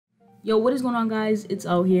Yo, what is going on, guys? It's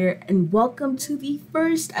L here, and welcome to the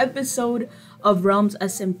first episode of Realms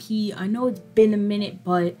SMP. I know it's been a minute,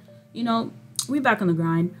 but you know, we back on the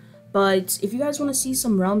grind. But if you guys want to see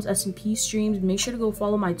some Realms SMP streams, make sure to go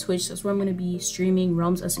follow my Twitch. That's where I'm going to be streaming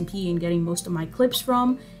Realms SMP and getting most of my clips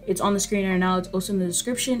from. It's on the screen right now. It's also in the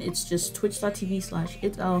description. It's just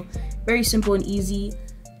twitch.tv/ItzEll. Very simple and easy.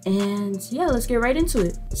 And yeah, let's get right into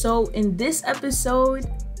it. So in this episode,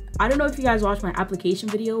 I don't know if you guys watched my application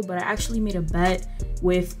video, but I actually made a bet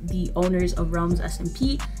with the owners of Realms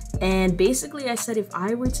SMP. And basically I said if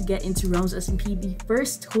I were to get into Realms SMP the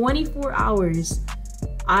first 24 hours,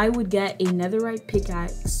 I would get a Netherite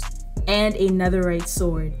pickaxe and a Netherite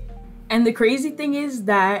sword. And the crazy thing is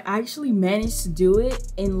that I actually managed to do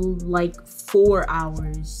it in like 4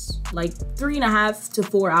 hours, like 3.5 to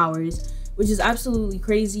 4 hours, which is absolutely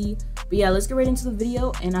crazy. But yeah, let's get right into the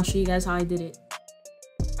video and I'll show you guys how I did it.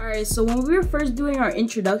 Alright, so when we were first doing our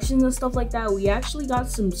introductions and stuff like that, we actually got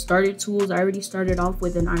some starter tools. I already started off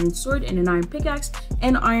with an iron sword and an iron pickaxe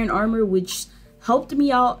and iron armor, which helped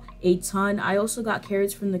me out a ton. I also got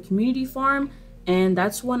carrots from the community farm, and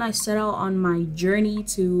that's when I set out on my journey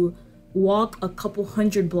to walk a couple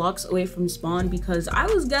hundred blocks away from spawn, because I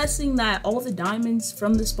was guessing that all the diamonds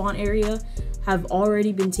from the spawn area have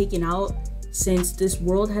already been taken out, since this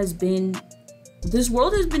world has been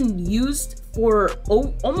used for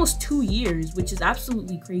almost 2 years, which is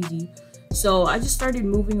absolutely crazy. So I just started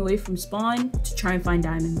moving away from spawn to try and find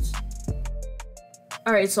diamonds.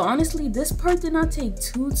 Alright, so honestly, this part did not take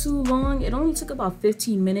too long. It only took about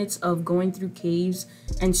 15 minutes of going through caves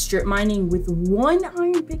and strip mining. With one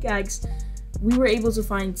iron pickaxe, we were able to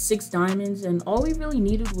find 6 diamonds, and all we really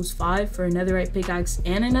needed was 5 for a netherite pickaxe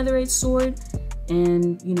and a netherite sword.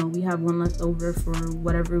 And you know, we have 1 left over for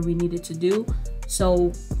whatever we needed to do.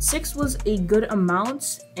 So 6 was a good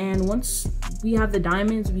amount, and once we have the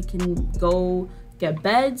diamonds, we can go get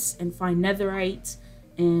beds and find netherite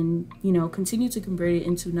and, you know, continue to convert it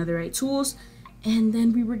into netherite tools. And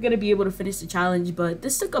then we were gonna be able to finish the challenge, but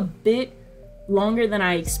this took a bit longer than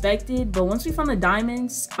I expected. But once we found the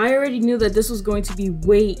diamonds, I already knew that this was going to be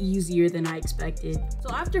way easier than I expected.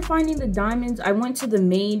 So after finding the diamonds, I went to the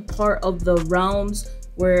main part of the realms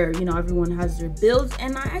where, you know, everyone has their builds,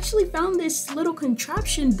 and I actually found this little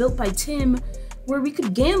contraption built by Tim where we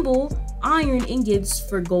could gamble iron ingots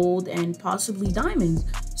for gold and possibly diamonds.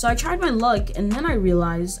 So I tried my luck, and then I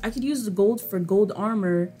realized I could use the gold for gold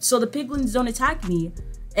armor so the piglins don't attack me.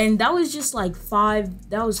 And that was just like 5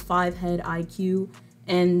 head IQ,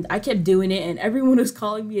 and I kept doing it, and everyone was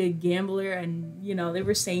calling me a gambler, and you know, they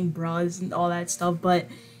were saying bras and all that stuff. But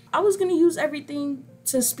I was gonna use everything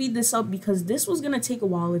to speed this up, because this was gonna take a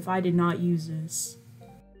while if I did not use this.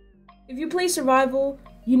 If you play survival,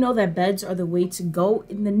 you know that beds are the way to go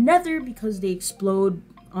in the nether because they explode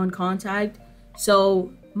on contact.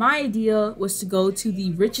 So my idea was to go to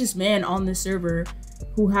the richest man on the server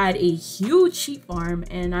who had a huge sheep farm,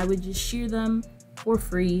 and I would just shear them for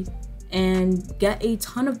free and get a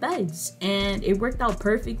ton of beds. And it worked out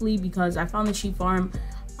perfectly because I found the sheep farm.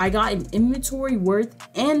 I got an inventory worth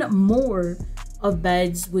and more of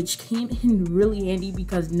beds, which came in really handy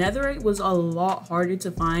because netherite was a lot harder to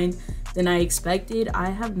find than I expected. I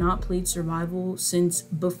have not played survival since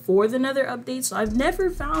before the nether update, so I've never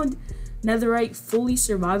found netherite fully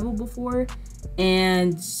survival before.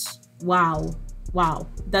 And wow,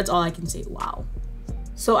 that's all I can say. Wow.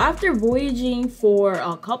 So after voyaging for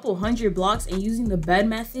a couple hundred blocks and using the bed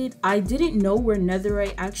method, I didn't know where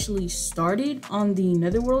netherite actually started on the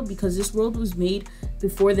netherworld, because this world was made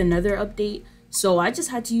before the nether update. So I just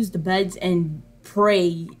had to use the beds and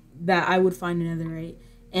pray that I would find a netherite.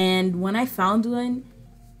 And when I found one,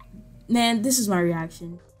 man, this is my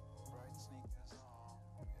reaction.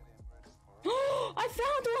 I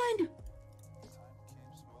found one!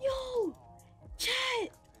 Yo!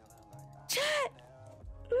 Chat!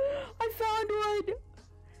 I found one!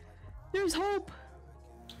 There's hope!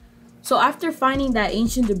 So after finding that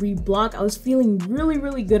ancient debris block, I was feeling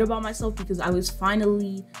really good about myself, because I was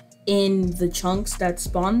finally in the chunks that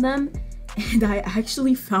spawned them, and I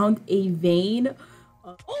actually found a vein.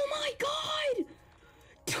 Oh my god!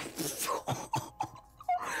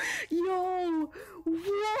 Yo,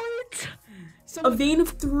 what? A vein of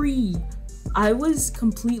 3. I was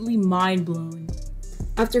completely mind blown.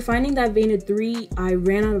 After finding that vein of 3, I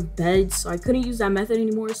ran out of beds, so I couldn't use that method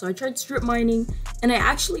anymore. So I tried strip mining, and I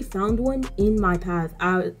actually found one in my path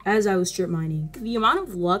as I was strip mining. The amount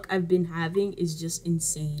of luck I've been having is just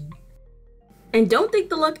insane. And don't think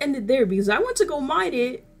the luck ended there, because I went to go mine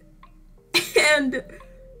it, and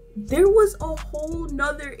there was a whole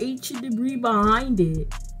nother ancient debris behind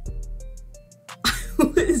it.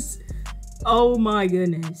 Oh my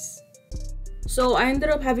goodness. So I ended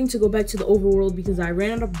up having to go back to the overworld because I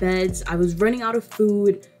ran out of beds, I was running out of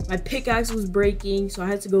food, my pickaxe was breaking, so I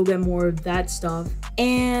had to go get more of that stuff.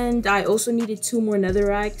 And I also needed 2 more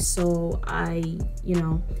netherracks, so I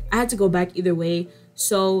had to go back either way.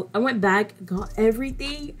 So I went back, got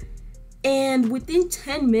everything, and within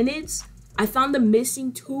 10 minutes, I found the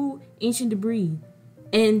missing 2 ancient debris.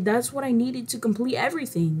 And that's what I needed to complete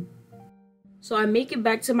everything. So I make it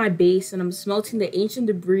back to my base and I'm smelting the ancient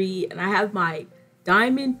debris, and I have my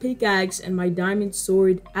diamond pickaxe and my diamond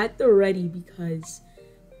sword at the ready because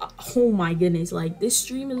oh my goodness, like this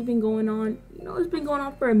stream has been going on, it's been going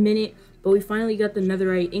on for a minute, but we finally got the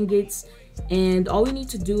netherite ingots, and all we need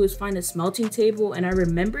to do is find a smelting table. And I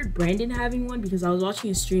remembered Brandon having one because I was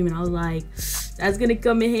watching a stream and I was like, that's gonna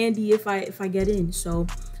come in handy if I get in. So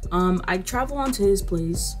I travel onto his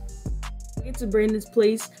place. I get to Brandon's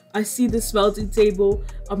place, I see the smelting table,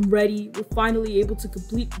 I'm ready, we're finally able to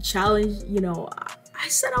complete the challenge. I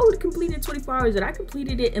said I would complete it in 24 hours, and I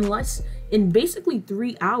completed it in basically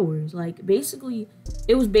 3 hours. Like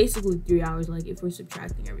it was basically 3 hours, like if we're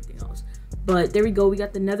subtracting everything else. But there we go, we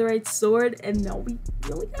got the netherite sword, and now we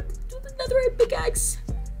only got to do the netherite pickaxe.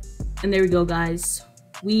 And there we go, guys,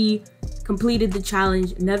 we completed the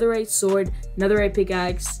challenge. Netherite sword, netherite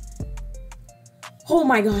pickaxe. Oh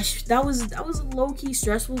my gosh, that was low-key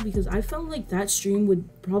stressful because I felt like that stream would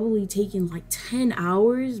probably take in like 10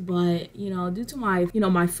 hours, but due to my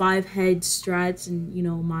my 5 head strats and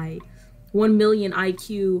my 1 million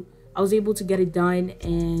IQ, I was able to get it done,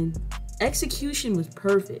 and execution was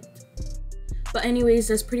perfect. But anyways,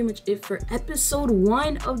 that's pretty much it for episode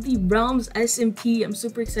 1 of the Realms SMP. I'm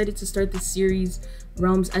super excited to start this series,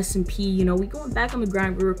 Realms SMP. We going back on the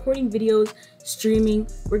grind, we're recording videos, streaming,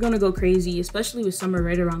 we're gonna go crazy, especially with summer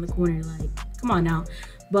right around the corner. Like, come on now.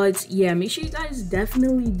 But yeah, make sure you guys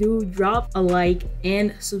definitely do drop a like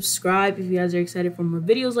and subscribe if you guys are excited for more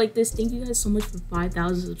videos like this. Thank you guys so much for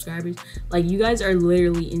 5,000 subscribers. Like, you guys are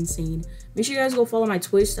literally insane. Make sure you guys go follow my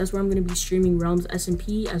Twitch. That's where I'm going to be streaming Realms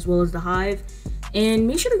SMP as well as the Hive. And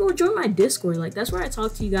make sure to go join my Discord. Like, that's where I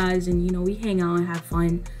talk to you guys and we hang out and have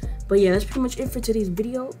fun. But yeah, that's pretty much it for today's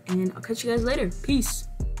video, and I'll catch you guys later. Peace.